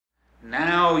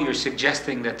Now you're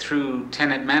suggesting that through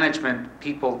tenant management,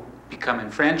 people become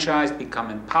enfranchised, become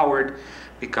empowered,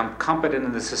 become competent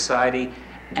in the society,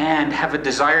 and have a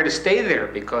desire to stay there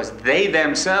because they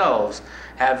themselves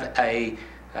have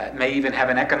may even have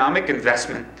an economic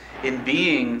investment in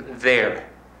being there.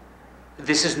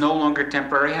 This is no longer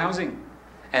temporary housing.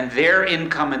 And their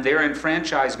income and their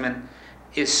enfranchisement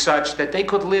is such that they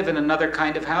could live in another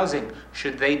kind of housing.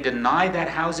 Should they deny that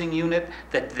housing unit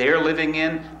that they're living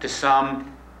in to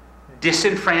some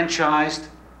disenfranchised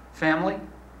family?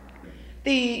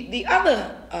 The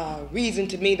other reason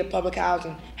to me that public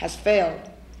housing has failed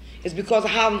is because the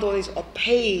housing authorities are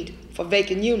paid for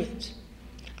vacant units.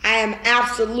 I am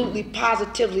absolutely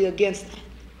positively against that.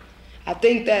 I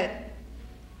think that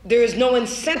there is no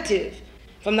incentive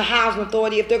from the housing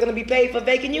authority if they're going to be paid for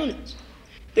vacant units.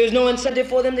 There's no incentive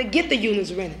for them to get the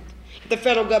units rented if the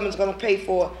federal government's going to pay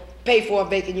for a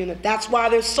vacant unit. That's why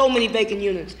there's so many vacant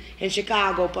units in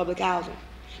Chicago public housing,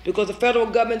 because the federal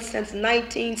government since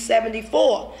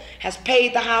 1974 has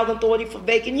paid the housing authority for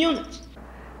vacant units.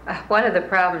 One of the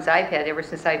problems I've had ever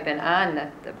since I've been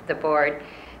on the board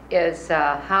is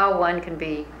how one can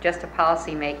be just a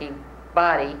policy-making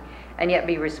body and yet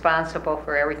be responsible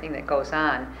for everything that goes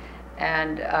on.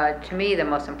 And to me, the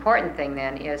most important thing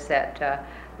then is that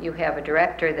you have a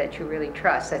director that you really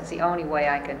trust. That's the only way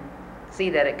I can see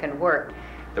that it can work.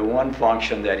 The one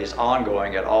function that is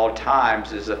ongoing at all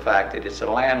times is the fact that it's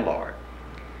a landlord.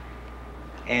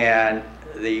 And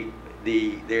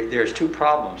there's two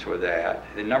problems with that.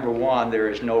 Number one, there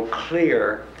is no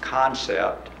clear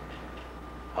concept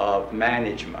of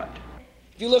management.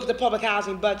 If you look at the public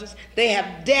housing budgets, they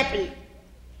have deputy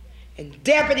and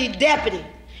deputy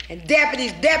and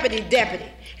deputy's deputy,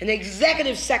 an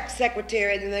executive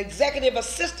secretary and an executive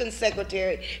assistant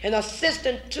secretary, an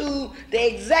assistant to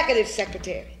the executive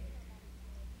secretary.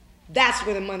 That's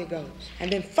where the money goes.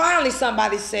 And then finally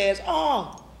somebody says,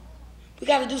 oh, we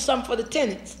got to do something for the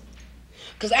tenants.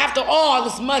 Because after all,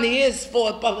 this money is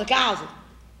for public housing.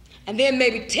 And then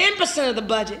maybe 10% of the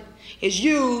budget is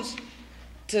used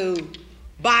to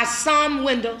buy some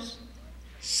windows,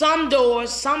 some doors,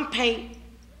 some paint,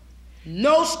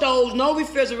 no stoves, no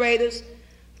refrigerators,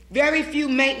 very few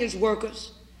maintenance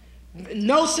workers,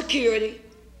 no security.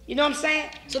 You know what I'm saying?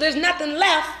 So there's nothing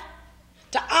left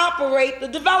to operate the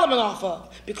development off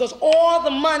of, because all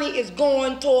the money is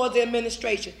going towards the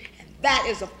administration. And that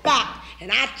is a fact.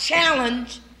 And I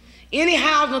challenge any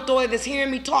housing authority that's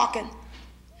hearing me talking,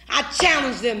 I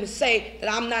challenge them to say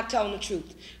that I'm not telling the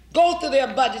truth. Go through their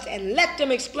budgets and let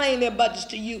them explain their budgets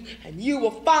to you, and you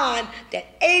will find that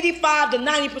 85 to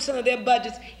 90% of their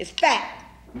budgets is fact.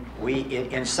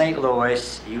 In St.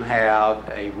 Louis, you have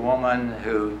a woman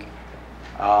who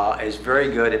is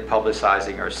very good at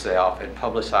publicizing herself and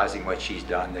publicizing what she's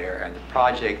done there, and the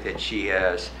project that she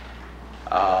has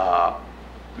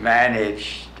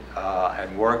managed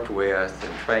and worked with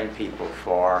and trained people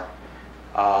for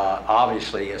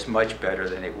obviously is much better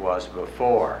than it was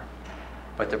before.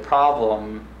 But the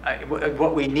problem,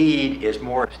 what we need is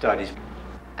more studies.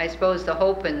 I suppose the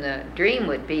hope and the dream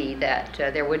would be that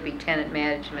there would be tenant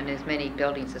management in as many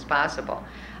buildings as possible.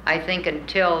 I think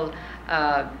until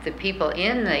the people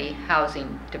in the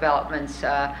housing developments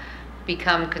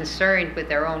become concerned with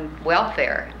their own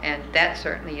welfare, and that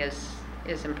certainly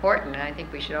is important, and I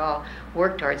think we should all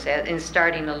work towards that, and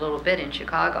starting a little bit in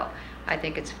Chicago. I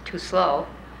think it's too slow,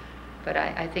 but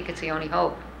I think it's the only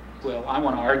hope. Well, I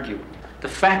want to argue. The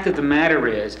fact of the matter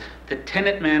is that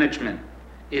tenant management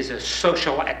is a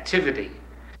social activity